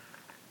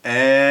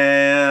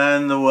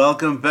And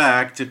welcome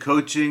back to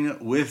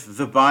Coaching with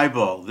the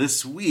Bible.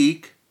 This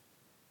week,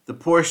 the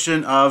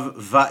portion of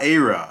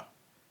Va'era,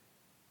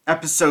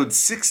 episode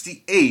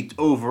 68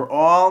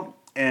 overall,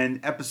 and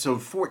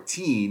episode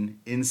 14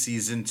 in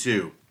season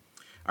 2.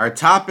 Our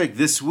topic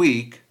this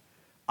week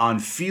on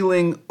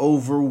feeling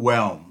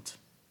overwhelmed.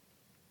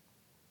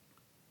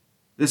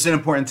 This is an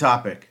important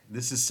topic.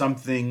 This is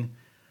something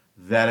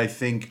that I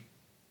think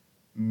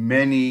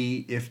many,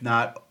 if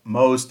not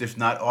most, if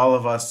not all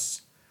of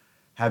us,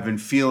 have been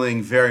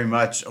feeling very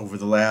much over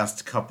the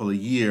last couple of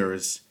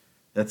years,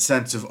 that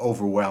sense of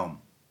overwhelm.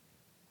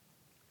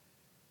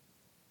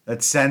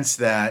 That sense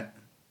that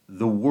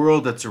the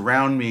world that's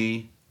around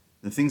me,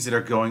 the things that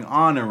are going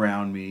on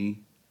around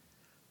me,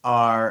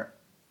 are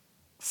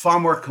far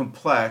more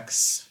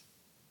complex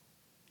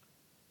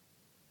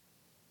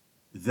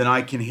than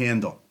I can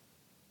handle.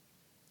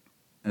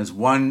 As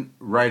one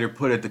writer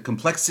put it, the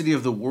complexity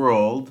of the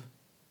world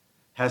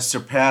has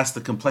surpassed the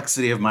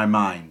complexity of my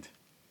mind.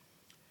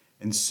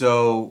 And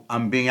so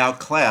I'm being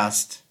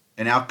outclassed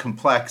and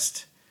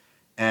outcomplexed,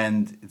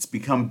 and it's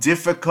become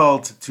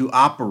difficult to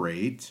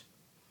operate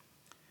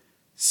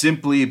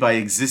simply by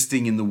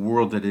existing in the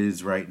world that it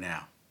is right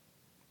now.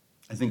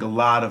 I think a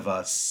lot of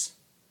us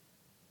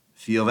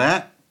feel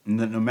that, and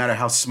that no matter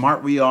how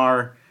smart we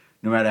are,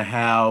 no matter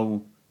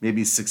how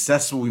maybe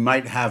successful we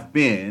might have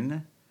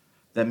been,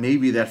 that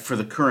maybe that for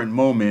the current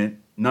moment,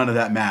 none of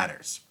that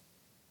matters.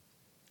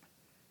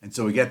 And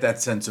so we get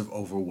that sense of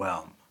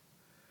overwhelm.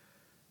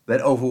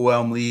 That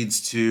overwhelm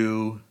leads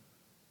to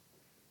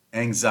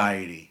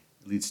anxiety,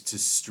 leads to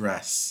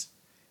stress,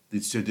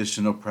 leads to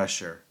additional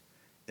pressure.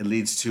 It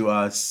leads to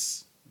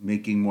us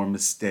making more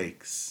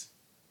mistakes.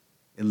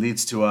 It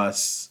leads to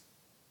us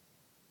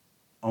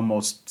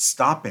almost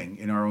stopping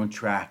in our own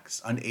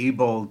tracks,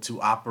 unable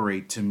to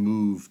operate, to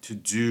move, to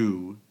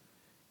do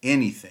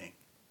anything.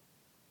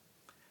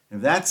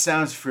 If that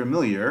sounds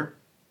familiar,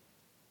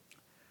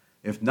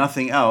 if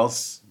nothing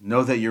else,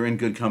 know that you're in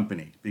good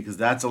company, because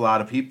that's a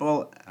lot of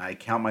people. I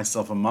count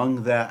myself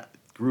among that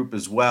group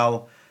as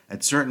well.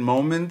 At certain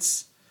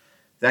moments,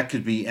 that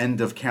could be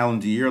end of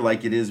calendar year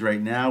like it is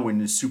right now when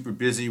you're super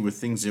busy with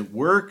things at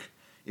work.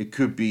 It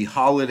could be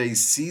holiday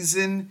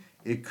season.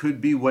 It could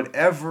be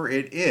whatever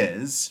it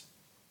is,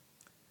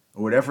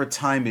 or whatever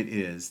time it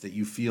is that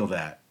you feel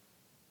that.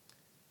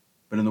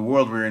 But in the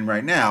world we're in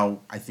right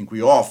now, I think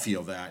we all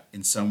feel that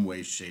in some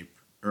way, shape,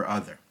 or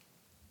other.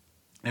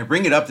 And I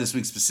bring it up this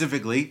week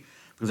specifically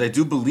because I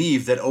do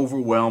believe that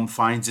overwhelm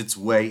finds its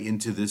way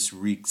into this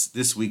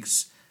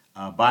week's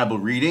Bible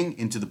reading,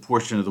 into the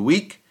portion of the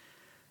week,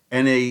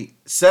 and a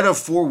set of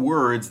 4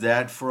 words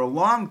that for a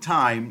long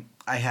time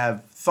I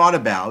have thought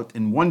about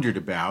and wondered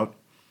about,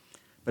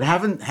 but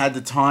haven't had the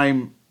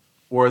time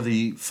or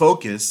the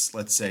focus,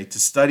 let's say, to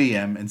study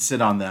them and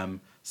sit on them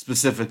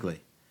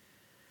specifically.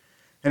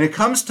 And it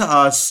comes to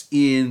us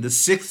in the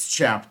 6th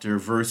chapter,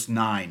 verse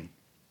 9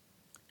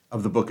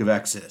 of the book of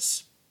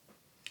Exodus.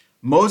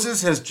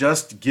 Moses has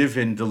just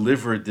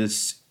delivered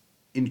this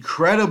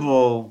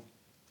incredible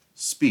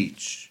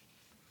speech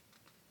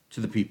to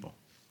the people.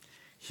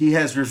 He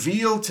has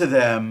revealed to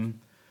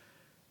them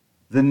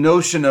the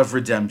notion of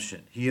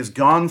redemption. He has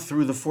gone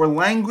through the 4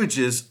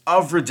 languages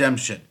of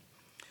redemption.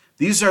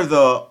 These are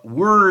the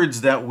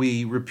words that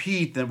we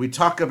repeat, that we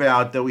talk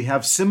about, that we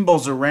have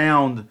symbols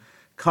around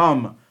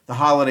come the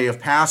holiday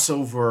of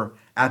Passover,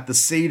 at the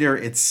Seder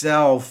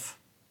itself,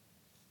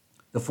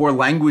 the 4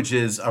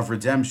 languages of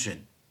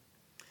redemption.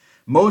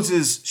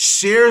 Moses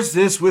shares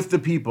this with the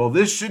people.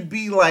 This should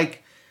be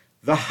like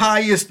the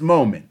highest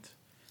moment.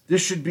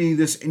 This should be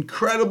this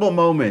incredible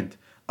moment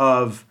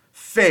of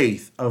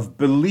faith, of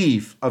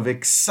belief, of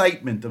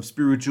excitement, of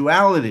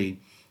spirituality,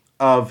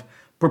 of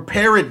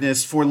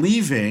preparedness for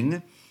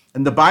leaving.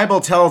 And the Bible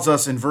tells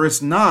us in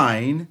verse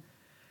 9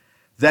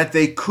 that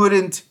they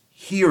couldn't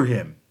hear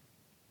him.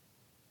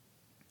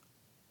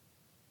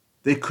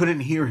 They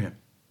couldn't hear him.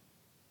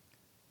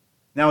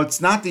 Now,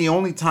 it's not the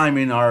only time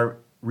in our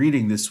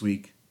reading this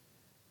week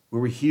where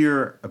we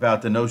hear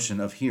about the notion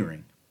of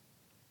hearing.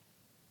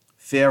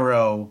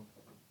 Pharaoh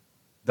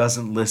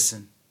doesn't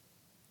listen.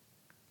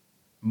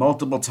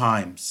 Multiple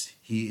times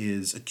he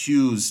is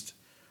accused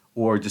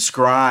or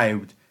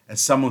described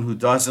as someone who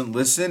doesn't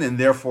listen, and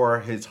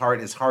therefore his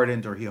heart is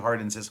hardened, or he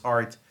hardens his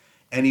heart,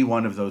 any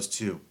one of those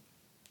two.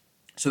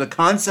 So the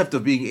concept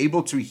of being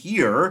able to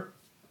hear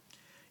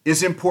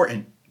is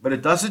important, but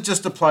it doesn't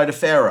just apply to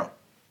Pharaoh.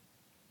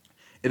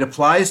 It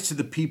applies to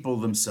the people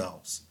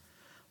themselves.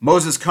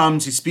 Moses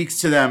comes, he speaks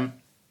to them.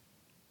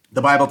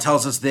 The Bible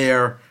tells us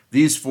there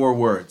these 4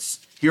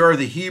 words. Here are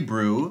the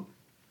Hebrew,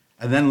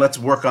 and then let's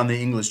work on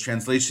the English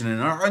translation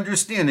and our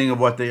understanding of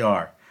what they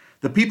are.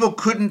 The people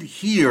couldn't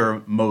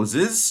hear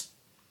Moses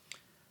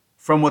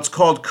from what's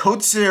called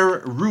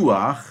Kotzer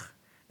Ruach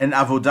and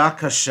Avodah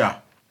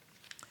Kasha,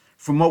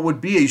 from what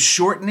would be a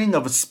shortening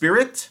of a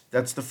spirit,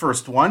 that's the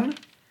first one,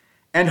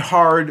 and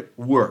hard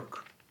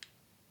work.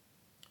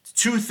 It's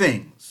 2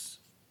 things.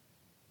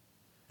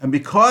 And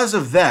because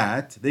of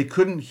that, they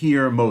couldn't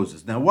hear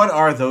Moses. Now, what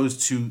are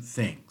those 2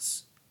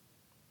 things?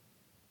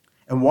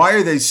 And why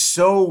are they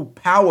so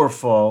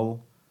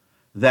powerful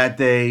that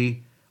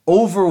they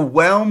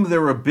overwhelm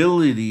their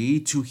ability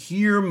to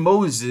hear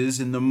Moses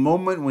in the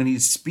moment when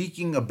he's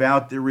speaking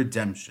about their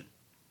redemption?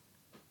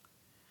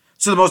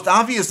 So the most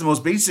obvious, the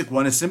most basic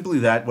one is simply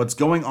that what's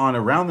going on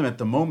around them at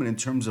the moment in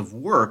terms of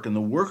work and the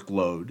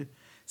workload is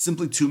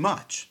simply too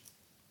much.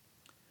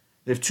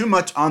 They have too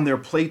much on their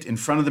plate in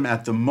front of them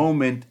at the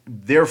moment.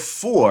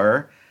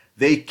 Therefore,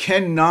 they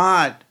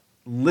cannot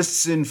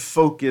listen,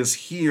 focus,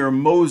 hear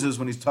Moses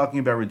when he's talking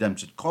about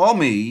redemption. Call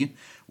me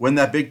when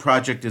that big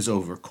project is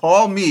over.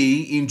 Call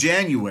me in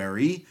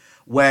January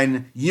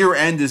when year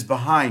end is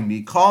behind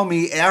me. Call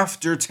me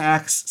after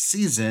tax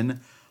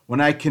season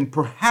when I can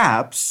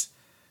perhaps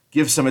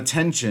give some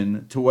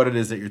attention to what it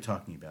is that you're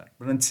talking about.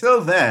 But until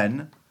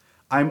then,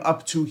 I'm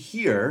up to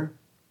here,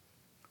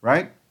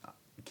 right?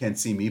 You can't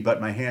see me,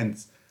 but my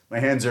hands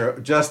are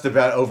just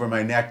about over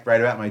my neck, right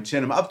about my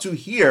chin. I'm up to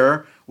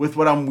here with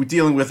what I'm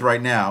dealing with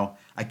right now.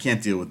 I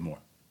can't deal with more.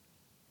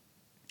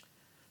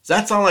 So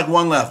that's on like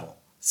one level.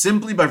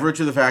 Simply by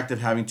virtue of the fact of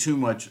having too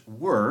much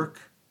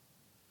work,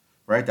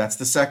 right? That's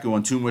the second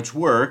one, too much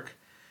work.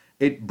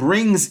 It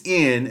brings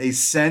in a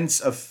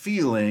sense of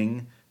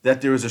feeling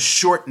that there is a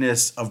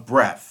shortness of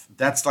breath.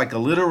 That's like a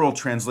literal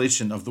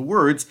translation of the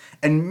words,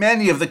 and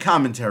many of the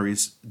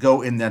commentaries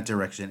go in that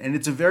direction. And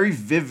it's a very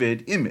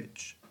vivid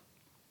image.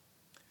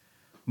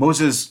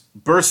 Moses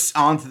bursts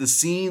onto the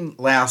scene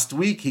last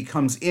week. He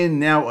comes in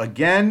now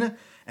again,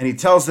 and he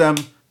tells them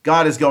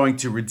God is going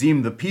to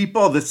redeem the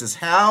people. This is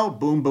how,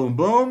 boom, boom,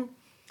 boom.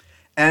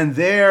 And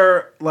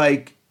they're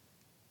like,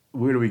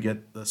 where do we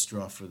get the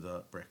straw for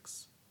the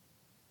bricks?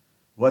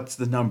 What's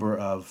the number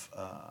of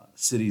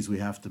cities we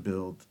have to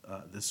build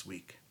this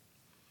week?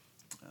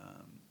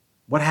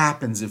 What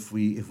happens if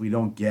we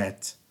don't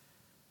get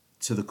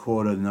to the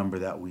quota number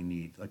that we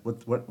need? Like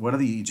what are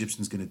the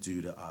Egyptians going to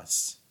do to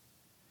us?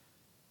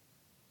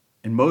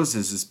 And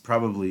Moses is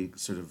probably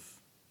sort of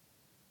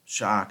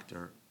shocked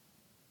or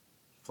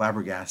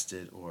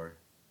flabbergasted or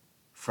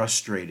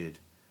frustrated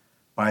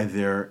by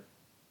their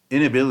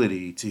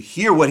inability to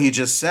hear what he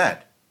just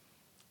said.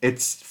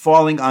 It's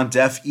falling on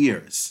deaf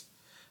ears.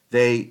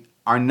 They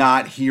are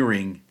not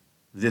hearing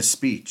this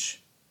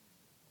speech.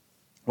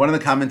 One of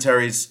the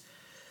commentaries,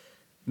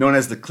 known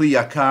as the Kli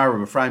Yakar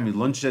of Ephraim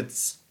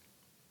Lunchitz,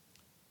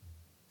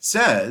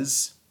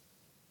 says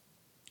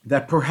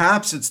that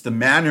perhaps it's the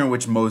manner in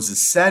which Moses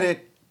said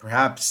it,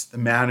 perhaps the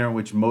manner in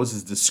which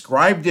Moses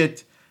described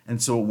it, and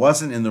so it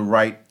wasn't in the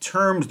right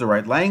terms, the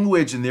right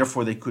language, and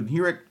therefore they couldn't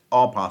hear it.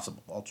 All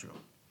possible, all true.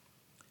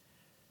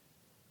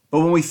 But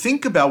when we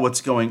think about what's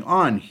going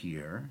on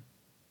here,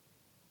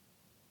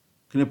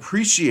 can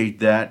appreciate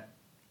that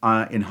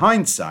in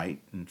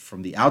hindsight, and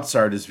from the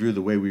outsider's view,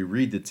 the way we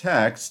read the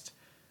text,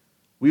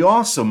 we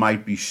also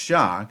might be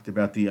shocked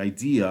about the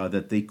idea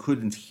that they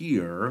couldn't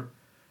hear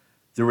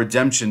the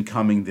redemption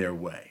coming their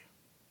way.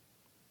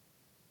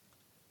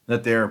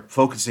 That they're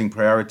focusing,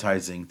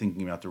 prioritizing,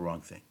 thinking about the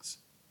wrong things.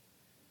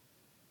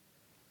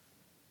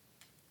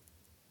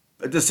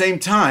 At the same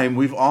time,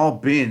 we've all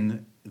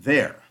been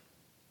there.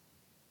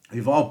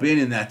 We've all been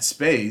in that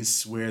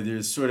space where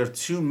there's sort of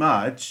too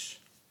much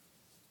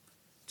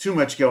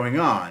going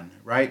on,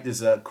 right?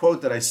 There's a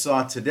quote that I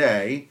saw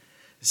today.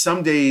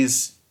 Some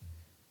days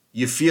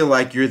you feel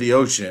like you're the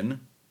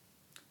ocean,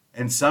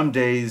 and some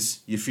days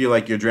you feel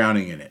like you're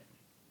drowning in it.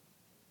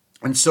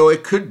 And so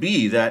it could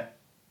be that,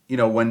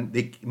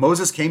 when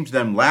Moses came to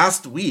them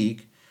last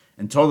week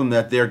and told them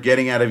that they're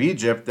getting out of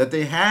Egypt, that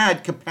they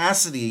had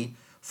capacity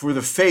for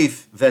the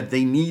faith that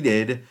they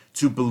needed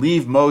to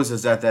believe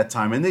Moses at that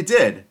time. And they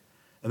did.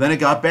 And then it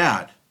got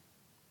bad.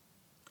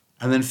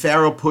 And then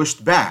Pharaoh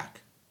pushed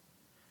back.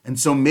 And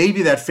so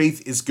maybe that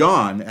faith is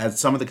gone, as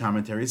some of the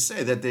commentaries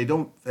say, that they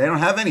don't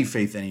have any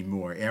faith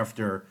anymore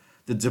after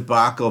the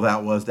debacle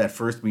that was that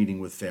first meeting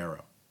with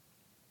Pharaoh.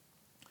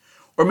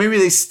 Or maybe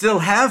they still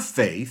have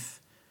faith,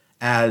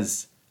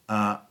 as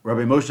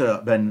Rabbi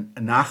Moshe ben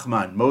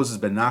Nachman, Moses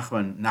ben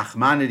Nachman,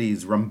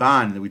 Nachmanides,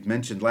 Ramban, that we've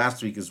mentioned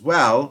last week as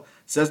well,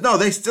 says, no,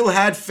 they still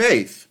had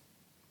faith.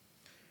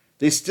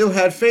 They still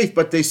had faith,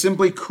 but they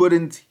simply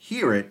couldn't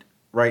hear it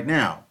right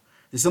now.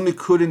 They simply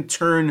couldn't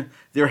turn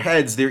their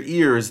heads, their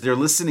ears, their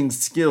listening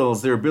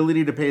skills, their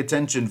ability to pay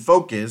attention,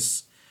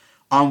 focus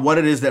on what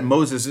it is that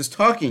Moses is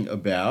talking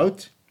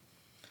about,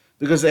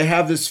 because they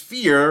have this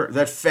fear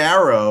that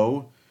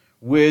Pharaoh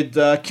would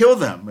kill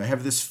them. They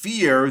have this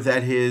fear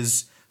that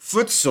his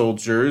foot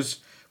soldiers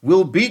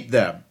will beat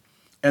them,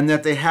 and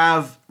that they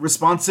have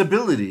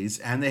responsibilities,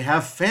 and they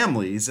have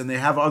families, and they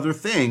have other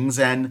things,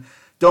 and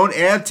don't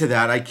add to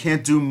that, I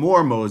can't do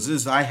more,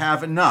 Moses, I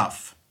have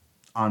enough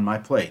on my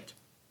plate.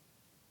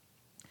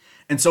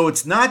 And so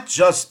it's not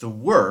just the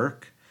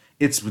work,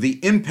 it's the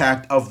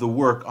impact of the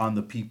work on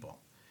the people.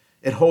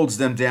 It holds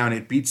them down,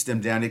 it beats them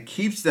down, it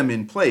keeps them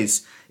in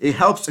place. It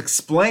helps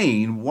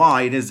explain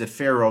why it is that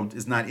Pharaoh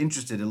is not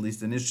interested, at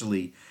least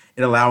initially,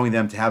 in allowing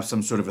them to have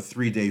some sort of a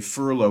 3-day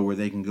furlough where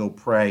they can go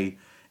pray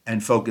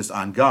and focus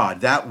on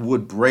God. That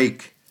would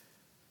break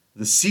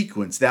the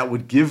sequence. That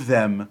would give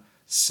them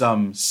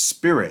some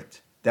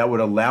spirit that would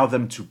allow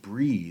them to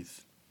breathe,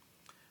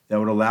 that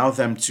would allow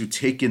them to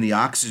take in the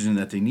oxygen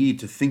that they need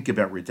to think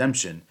about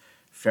redemption.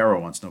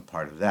 Pharaoh wants no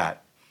part of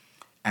that.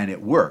 And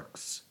it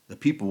works. The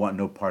people want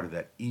no part of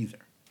that either.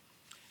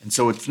 And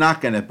so it's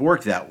not going to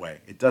work that way.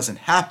 It doesn't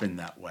happen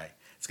that way.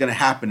 It's going to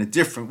happen a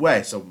different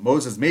way. So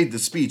Moses made the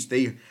speech.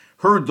 They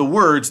heard the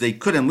words. They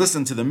couldn't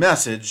listen to the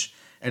message.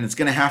 And it's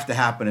going to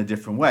happen a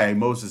different way.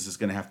 Moses is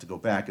going to have to go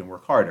back and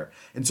work harder.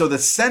 And so the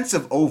sense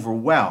of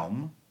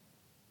overwhelm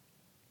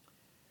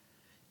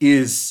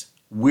is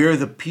where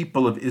the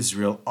people of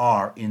Israel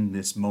are in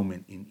this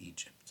moment in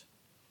Egypt.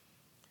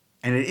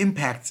 And it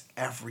impacts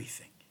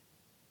everything.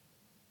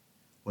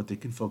 What they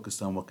can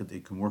focus on, what they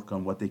can work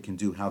on, what they can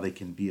do, how they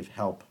can be of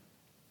help,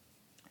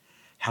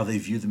 how they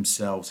view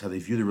themselves, how they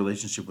view their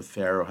relationship with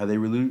Pharaoh, how they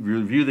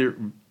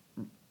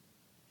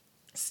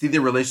see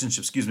their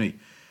relationship,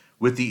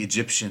 with the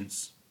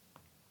Egyptians.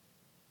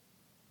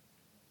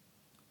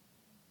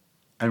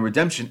 And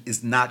redemption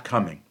is not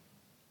coming,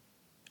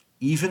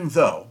 even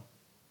though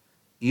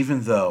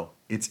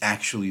it's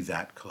actually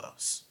that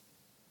close.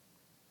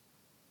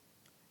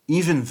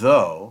 Even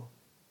though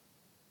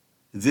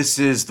this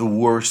is the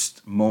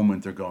worst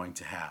moment they're going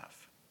to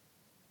have,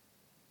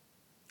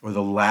 or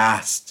the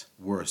last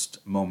worst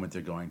moment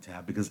they're going to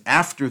have, because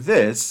after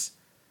this,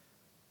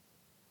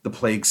 the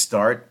plagues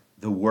start,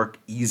 the work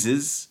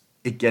eases,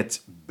 it gets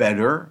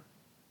better,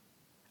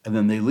 and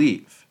then they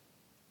leave.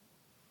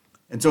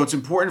 And so it's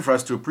important for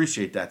us to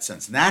appreciate that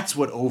sense. And that's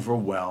what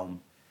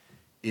overwhelm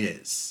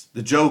is.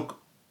 The joke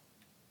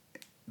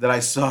that I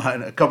saw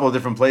in a couple of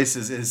different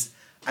places is,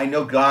 I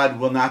know God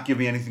will not give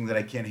me anything that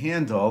I can't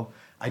handle.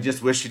 I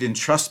just wish he didn't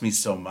trust me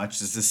so much.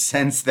 There's this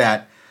sense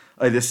that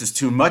this is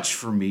too much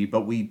for me,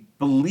 but we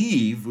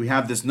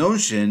have this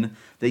notion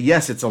that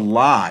yes, it's a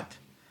lot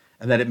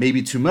and that it may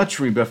be too much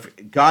for me, but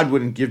if God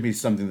wouldn't give me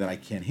something that I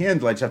can't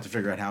handle, I just have to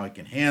figure out how I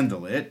can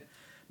handle it.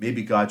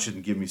 Maybe God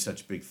shouldn't give me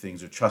such big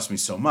things or trust me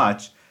so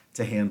much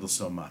to handle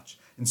so much.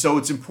 And so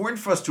it's important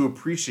for us to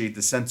appreciate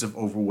the sense of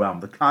overwhelm,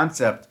 the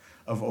concept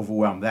of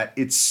overwhelm, that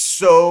it's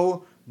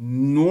so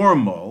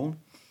normal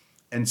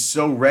and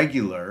so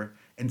regular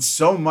and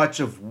so much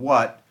of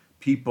what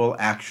people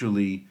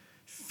actually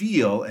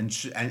feel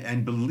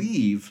and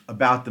believe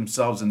about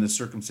themselves in this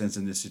circumstance,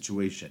 in this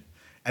situation.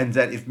 And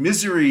that if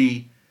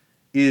misery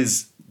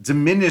is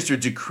diminished or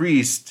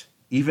decreased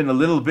even a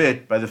little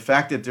bit by the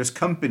fact that there's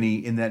company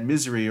in that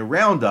misery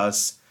around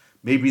us,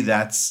 maybe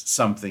that's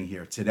something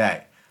here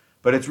today.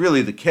 But it's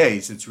really the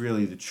case. It's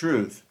really the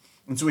truth.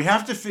 And so we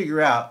have to figure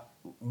out,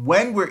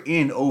 when we're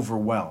in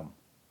overwhelm,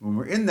 when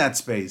we're in that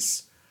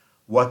space,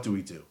 what do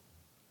we do?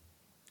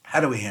 How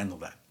do we handle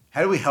that?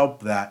 How do we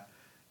help that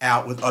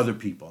out with other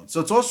people? And so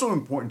it's also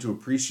important to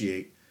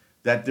appreciate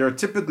that there are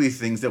typically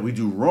things that we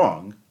do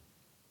wrong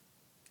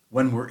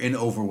when we're in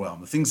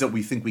overwhelm, the things that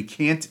we think we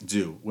can't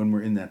do when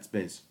we're in that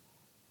space.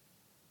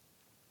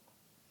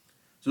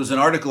 So there's an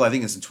article, I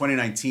think it's in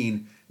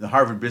 2019, the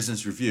Harvard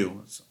Business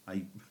Review.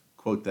 I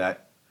quote the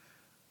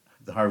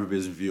Harvard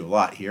Business Review a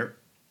lot here.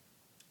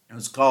 It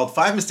was called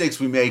 5 Mistakes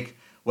We Make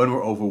When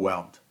We're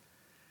Overwhelmed.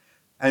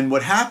 And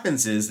what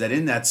happens is that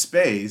in that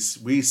space,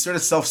 we sort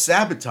of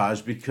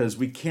self-sabotage because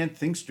we can't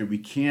think straight, we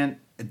can't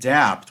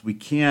adapt, we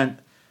can't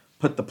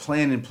put the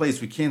plan in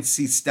place, we can't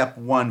see step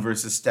 1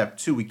 versus step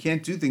 2, we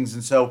can't do things.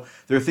 And so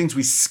there are things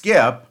we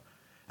skip.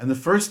 And the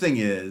first thing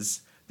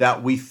is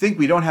that we think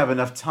we don't have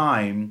enough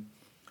time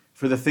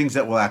for the things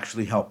that will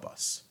actually help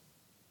us.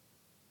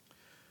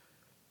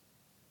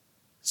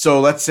 So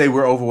let's say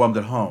we're overwhelmed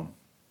at home,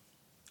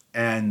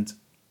 and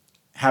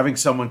having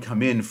someone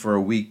come in for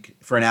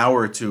an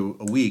hour or two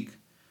a week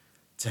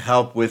to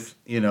help with,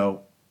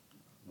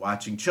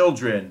 watching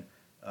children,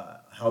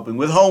 helping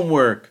with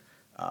homework,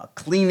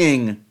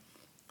 cleaning,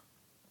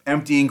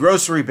 emptying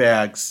grocery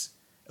bags.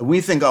 And we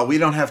think, we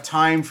don't have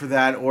time for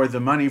that or the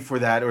money for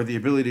that or the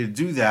ability to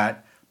do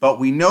that, but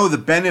we know the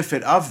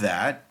benefit of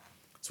that.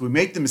 So we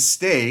make the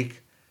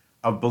mistake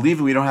of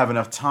believing we don't have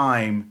enough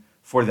time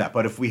for that.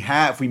 But if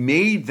we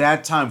made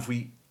that time, if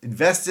we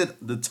invested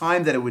the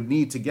time that it would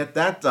need to get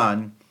that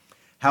done,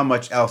 how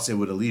much else it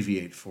would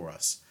alleviate for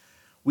us.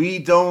 We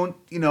don't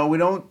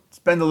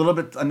spend a little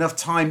bit enough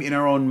time in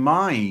our own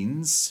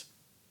minds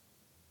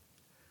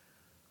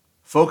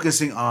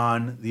focusing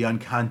on the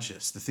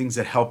unconscious, the things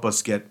that help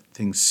us get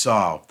things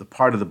solved, the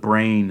part of the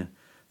brain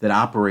that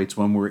operates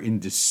when we're in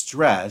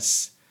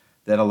distress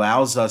that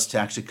allows us to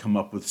actually come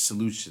up with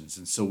solutions.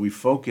 And so we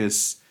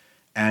focus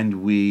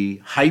and we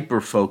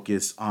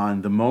hyper-focus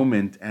on the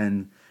moment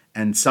and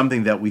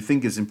something that we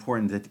think is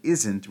important that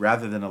isn't,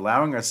 rather than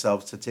allowing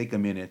ourselves to take a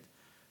minute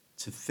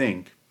to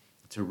think,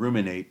 to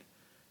ruminate,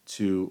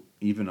 to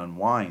even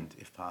unwind,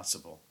 if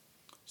possible,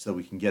 so that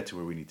we can get to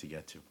where we need to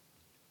get to.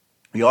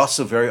 We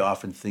also very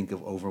often think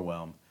of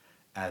overwhelm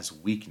as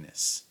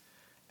weakness.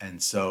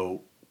 And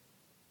so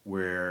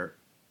we're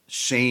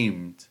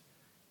shamed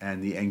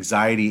and the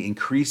anxiety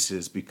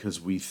increases because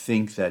we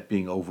think that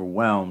being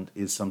overwhelmed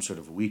is some sort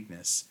of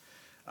weakness.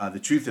 The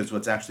truth is,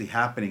 what's actually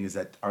happening is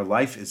that our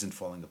life isn't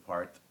falling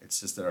apart. It's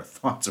just that our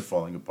thoughts are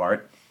falling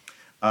apart.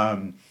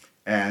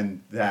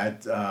 And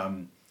that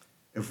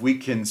if we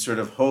can sort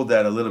of hold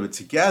that a little bit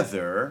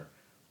together,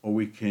 or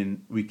we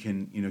can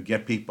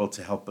get people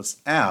to help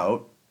us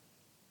out,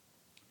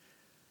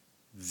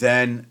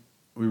 then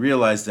we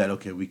realize that,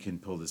 okay, we can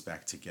pull this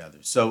back together.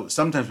 So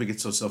sometimes we get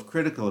so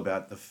self-critical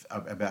about the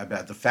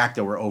fact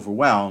that we're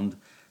overwhelmed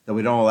that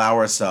we don't allow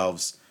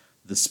ourselves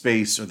the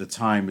space or the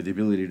time or the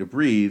ability to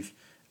breathe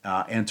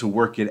and to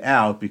work it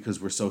out, because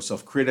we're so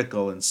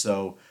self-critical and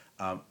so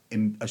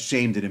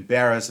ashamed and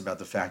embarrassed about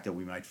the fact that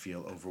we might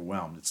feel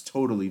overwhelmed. It's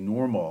totally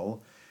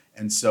normal,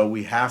 and so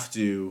we have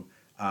to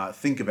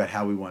think about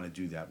how we want to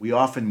do that. We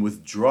often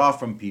withdraw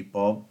from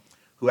people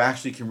who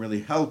actually can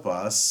really help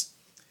us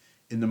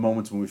in the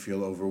moments when we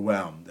feel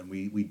overwhelmed, and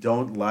we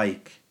don't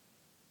like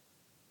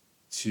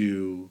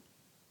to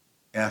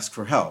ask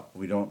for help.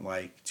 We don't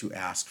like to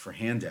ask for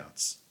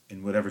handouts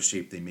in whatever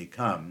shape they may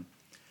come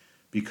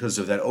because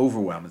of that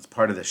overwhelm. It's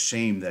part of the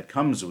shame that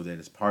comes with it.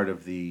 It's part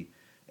of the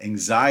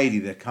anxiety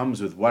that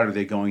comes with what are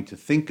they going to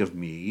think of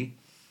me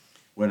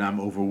when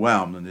I'm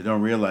overwhelmed, and they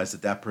don't realize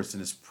that that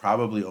person is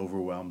probably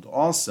overwhelmed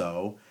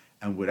also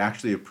and would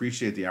actually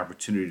appreciate the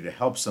opportunity to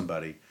help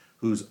somebody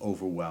who's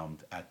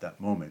overwhelmed at that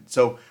moment.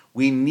 So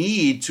we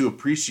need to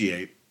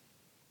appreciate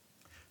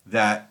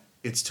that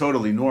it's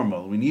totally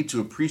normal. We need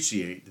to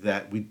appreciate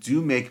that we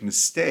do make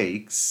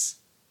mistakes,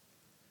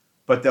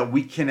 but that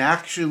we can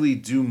actually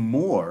do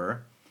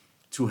more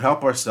to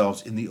help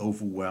ourselves in the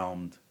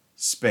overwhelmed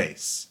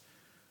space.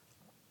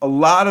 A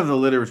lot of the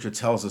literature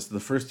tells us that the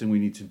first thing we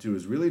need to do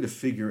is really to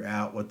figure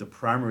out what the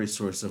primary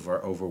source of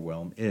our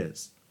overwhelm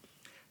is.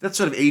 That's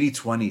sort of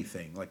 80-20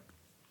 thing. Like,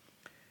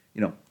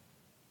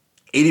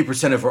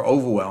 80% of our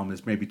overwhelm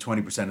is maybe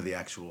 20% of the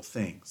actual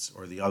things,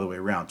 or the other way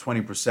around.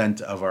 20%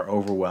 of our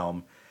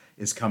overwhelm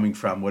is coming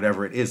from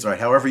whatever it is, right?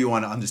 However you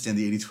want to understand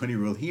the 80-20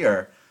 rule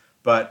here.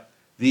 But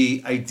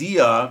the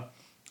idea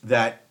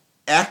that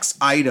X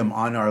item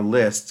on our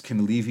list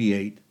can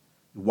alleviate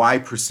Y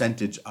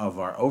percentage of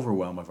our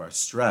overwhelm, of our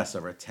stress,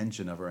 of our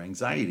tension, of our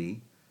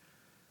anxiety.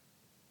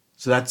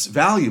 So that's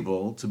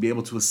valuable to be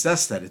able to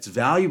assess that. It's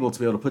valuable to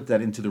be able to put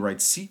that into the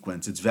right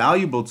sequence. It's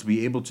valuable to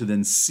be able to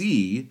then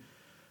see,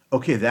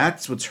 okay,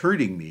 that's what's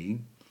hurting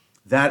me.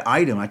 That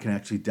item I can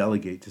actually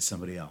delegate to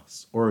somebody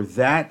else. Or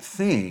that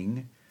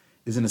thing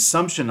is an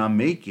assumption I'm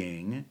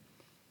making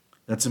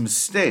that's a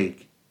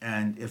mistake.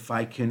 And if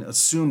I can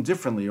assume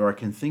differently, or I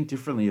can think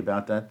differently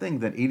about that thing,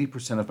 then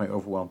 80% of my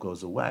overwhelm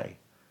goes away.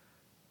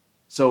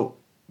 So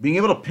being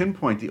able to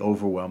pinpoint the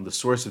overwhelm, the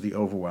source of the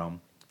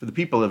overwhelm, for the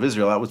people of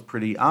Israel, that was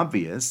pretty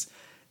obvious.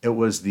 It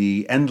was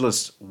the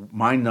endless,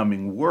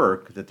 mind-numbing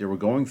work that they were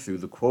going through,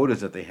 the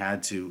quotas that they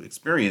had to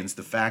experience,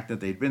 the fact that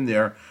they'd been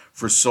there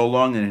for so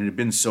long and it had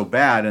been so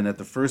bad, and that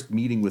the first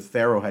meeting with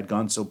Pharaoh had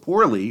gone so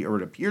poorly, or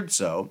it appeared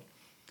so.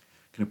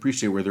 Can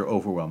appreciate where their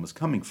overwhelm is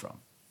coming from.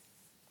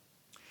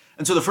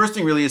 And so the first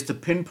thing really is to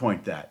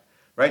pinpoint that,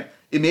 right?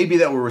 It may be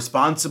that we're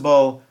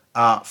responsible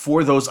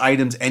for those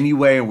items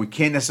anyway, and we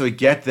can't necessarily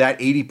get that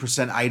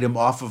 80% item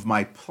off of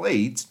my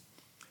plate,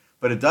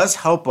 but it does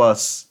help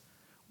us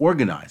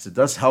organize. It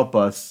does help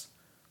us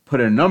put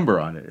a number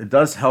on it. It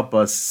does help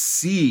us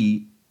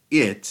see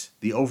it,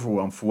 the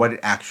overwhelm, for what it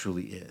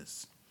actually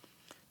is.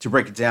 To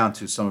break it down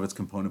to some of its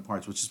component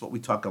parts, which is what we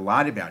talk a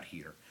lot about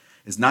here,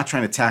 is not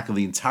trying to tackle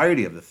the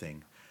entirety of the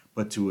thing,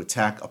 but to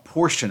attack a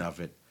portion of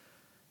it,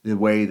 the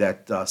way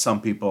that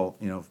some people,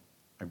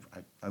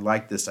 I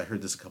like this. I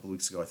heard this a couple of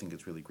weeks ago. I think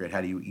it's really great.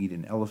 How do you eat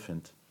an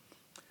elephant?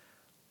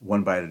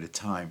 One bite at a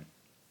time.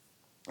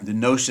 The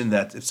notion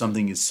that if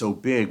something is so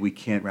big, we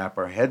can't wrap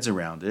our heads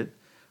around it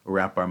or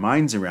wrap our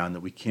minds around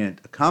it, we can't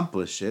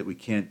accomplish it, we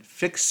can't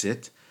fix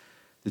it.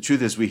 The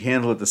truth is we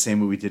handle it the same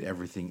way we did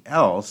everything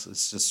else.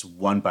 It's just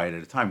one bite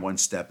at a time, one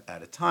step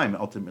at a time.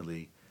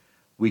 Ultimately,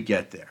 we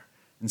get there.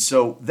 And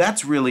so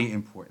that's really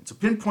important. So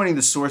pinpointing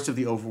the source of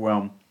the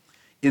overwhelm,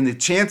 in the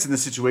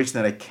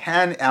situation that I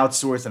can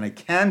outsource and I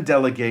can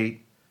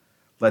delegate,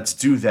 let's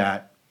do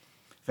that.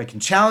 If I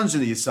can challenge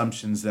the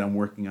assumptions that I'm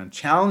working on,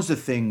 challenge the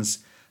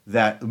things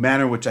the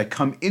manner in which I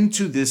come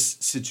into this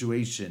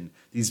situation,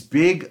 these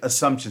big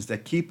assumptions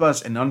that keep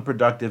us in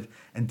unproductive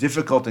and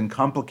difficult and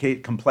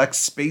complex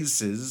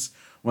spaces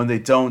when they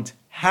don't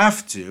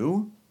have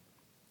to,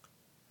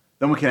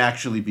 then we can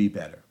actually be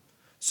better.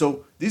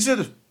 So these are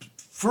the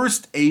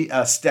first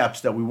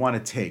steps that we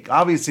want to take.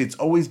 Obviously, it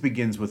always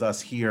begins with us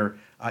here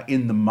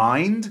in the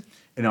mind,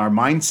 in our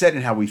mindset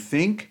and how we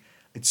think.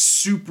 It's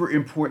super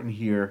important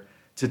here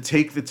to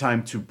take the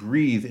time to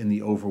breathe in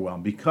the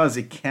overwhelm, because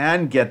it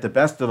can get the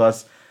best of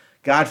us.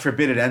 God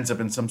forbid it ends up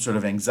in some sort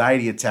of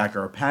anxiety attack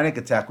or a panic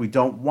attack. We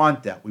don't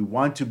want that. We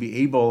want to be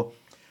able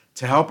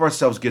to help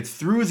ourselves get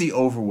through the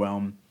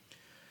overwhelm.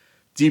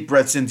 Deep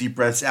breaths in, deep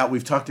breaths out.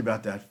 We've talked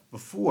about that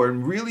before,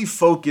 and really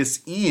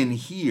focus in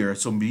here.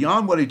 So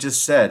beyond what I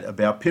just said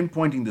about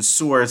pinpointing the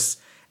source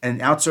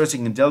and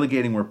outsourcing and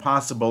delegating where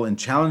possible and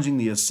challenging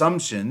the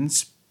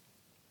assumptions,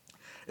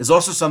 is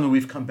also something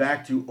we've come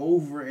back to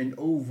over and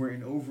over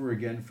and over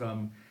again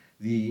from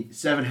the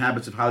 7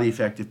 Habits of Highly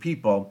Effective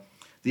People,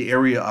 the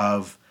area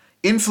of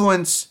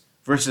influence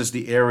versus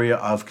the area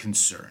of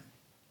concern.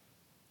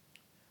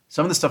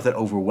 some of the stuff that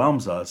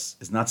overwhelms us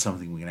is not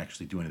something we can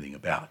actually do anything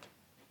about.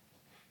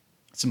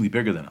 It's simply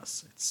bigger than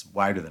us. It's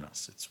wider than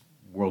us. It's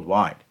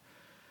worldwide.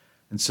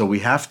 And so we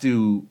have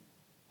to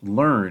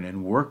learn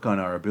and work on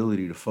our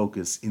ability to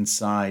focus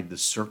inside the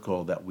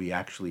circle that we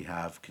actually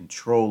have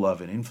control of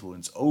and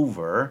influence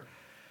over.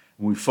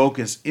 When we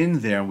focus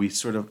in there, we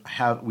sort of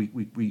have,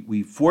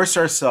 we force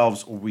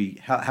ourselves, or we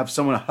have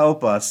someone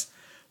help us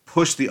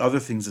push the other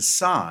things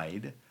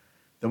aside,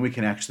 then we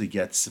can actually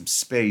get some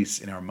space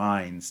in our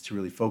minds to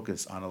really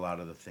focus on a lot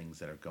of the things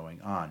that are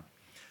going on.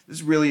 This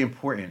is really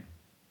important.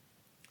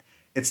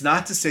 It's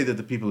not to say that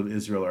the people of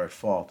Israel are at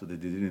fault or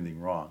that they did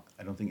anything wrong.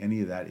 I don't think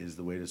any of that is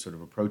the way to sort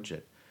of approach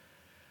it.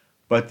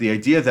 But the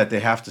idea that they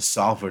have to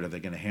solve it, or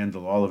they're going to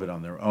handle all of it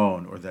on their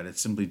own, or that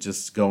it's simply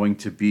just going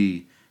to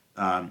be,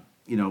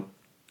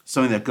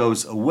 something that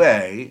goes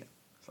away,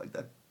 it's like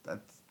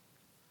that's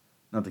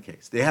not the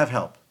case. They have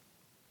help.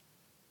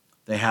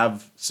 They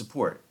have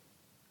support.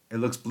 It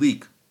looks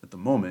bleak at the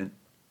moment,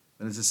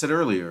 but as I said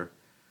earlier,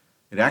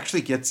 it actually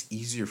gets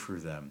easier for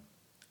them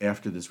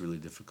after this really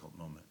difficult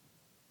moment.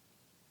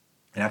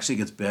 It actually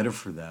gets better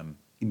for them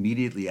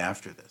immediately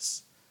after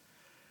this.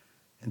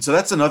 And so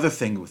that's another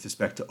thing with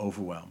respect to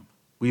overwhelm.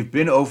 We've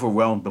been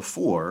overwhelmed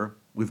before.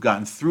 We've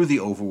gotten through the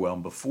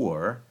overwhelm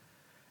before.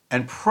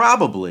 And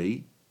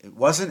probably it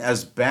wasn't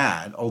as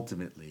bad,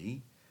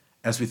 ultimately,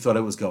 as we thought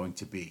it was going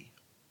to be.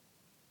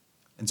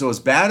 And so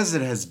as bad as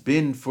it has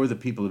been for the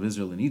people of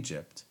Israel in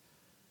Egypt,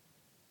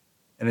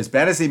 and as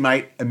bad as they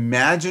might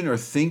imagine or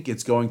think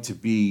it's going to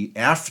be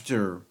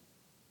after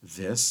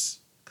this,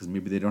 because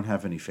maybe they don't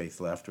have any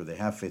faith left, or they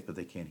have faith but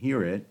they can't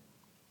hear it,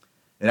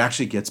 it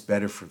actually gets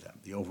better for them.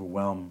 The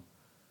overwhelm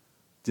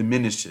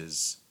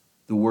diminishes,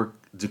 the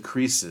work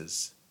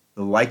decreases,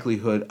 the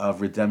likelihood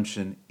of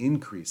redemption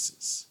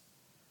increases.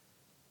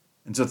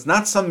 And so it's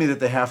not something that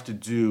they have to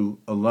do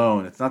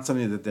alone. It's not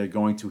something that they're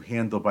going to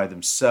handle by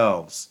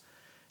themselves.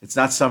 It's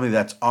not something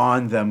that's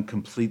on them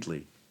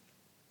completely.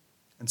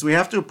 And so we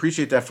have to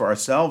appreciate that for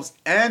ourselves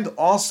and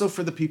also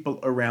for the people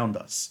around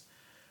us.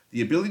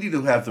 The ability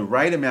to have the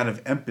right amount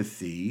of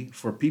empathy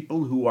for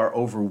people who are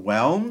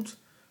overwhelmed,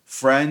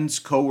 friends,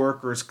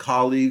 coworkers,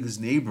 colleagues,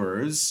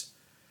 neighbors,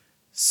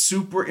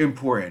 super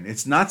important.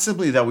 It's not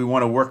simply that we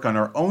want to work on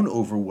our own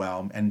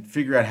overwhelm and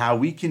figure out how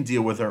we can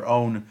deal with our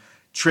own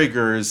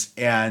triggers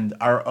and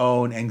our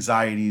own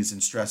anxieties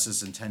and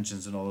stresses and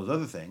tensions and all those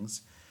other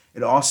things.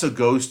 It also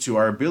goes to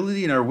our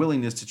ability and our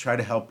willingness to try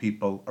to help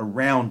people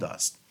around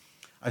us.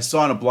 I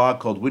saw on a blog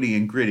called Witty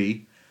and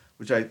Gritty,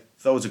 which I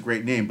thought was a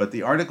great name, but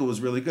the article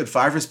was really good.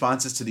 5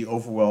 responses to the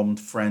overwhelmed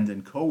friend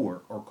and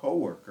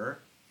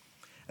coworker.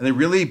 And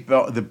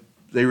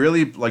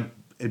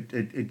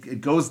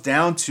it goes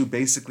down to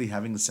basically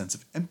having a sense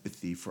of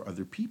empathy for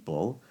other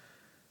people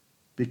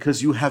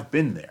because you have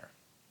been there.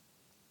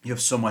 You have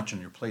so much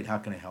on your plate. How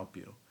can I help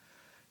you?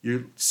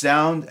 You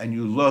sound and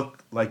you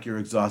look like you're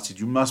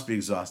exhausted. You must be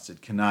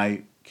exhausted. Can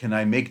I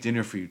make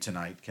dinner for you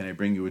tonight? Can I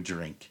bring you a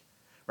drink?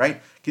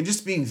 Right? Can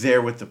just being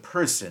there with the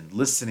person,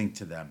 listening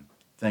to them,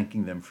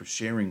 thanking them for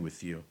sharing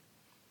with you,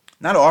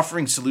 not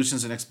offering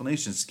solutions and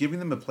explanations, giving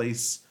them a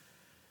place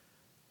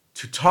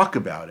to talk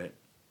about it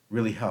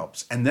really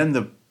helps. And then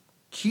the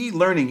key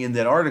learning in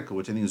that article,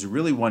 which I think is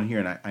really one here,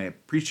 and I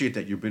appreciate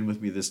that you've been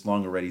with me this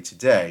long already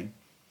today,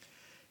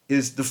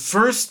 is the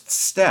first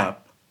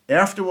step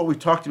after what we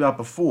talked about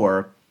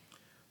before,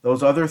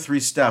 those other 3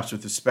 steps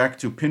with respect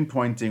to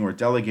pinpointing or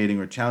delegating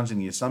or challenging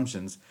the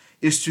assumptions,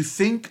 is to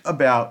think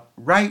about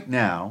right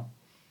now,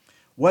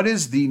 what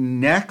is the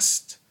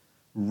next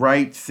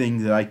right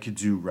thing that I could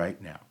do right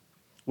now?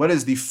 What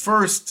is the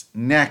first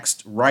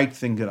next right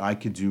thing that I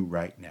could do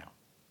right now?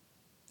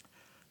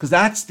 Because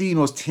that's the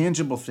most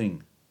tangible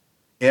thing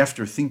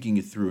after thinking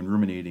it through and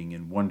ruminating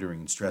and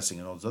wondering and stressing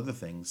and all those other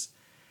things.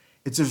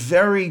 It's a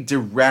very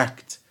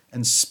direct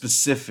and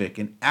specific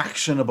and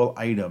actionable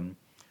item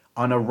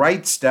on a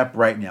right step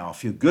right now. I'll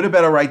feel good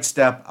about a right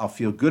step. I'll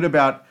feel good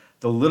about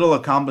the little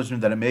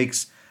accomplishment that it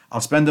makes.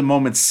 I'll spend a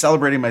moment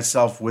celebrating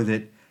myself with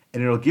it,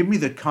 and it'll give me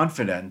the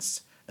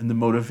confidence and the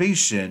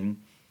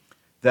motivation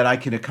that I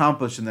can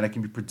accomplish and that I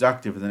can be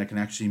productive and that I can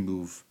actually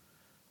move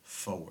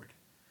forward.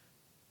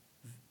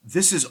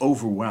 This is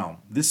overwhelm.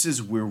 This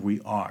is where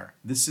we are.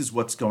 This is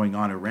what's going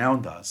on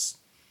around us.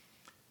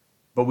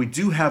 But we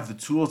do have the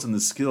tools and the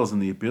skills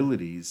and the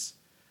abilities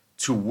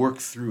to work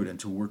through it and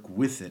to work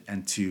with it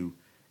and to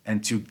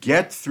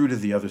get through to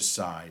the other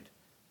side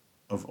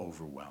of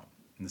overwhelm.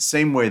 In the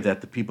same way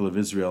that the people of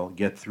Israel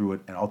get through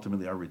it and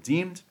ultimately are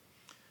redeemed,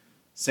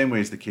 same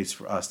way is the case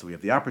for us, that we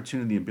have the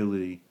opportunity and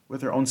ability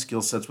with our own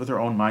skill sets, with our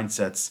own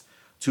mindsets,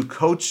 to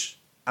coach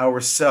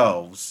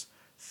ourselves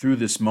through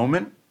this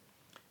moment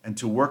and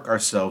to work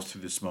ourselves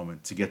through this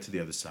moment to get to the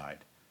other side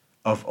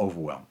of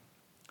overwhelm.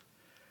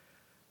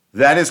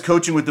 That is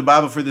Coaching with the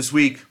Bible for this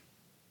week.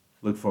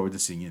 Look forward to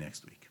seeing you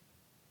next week.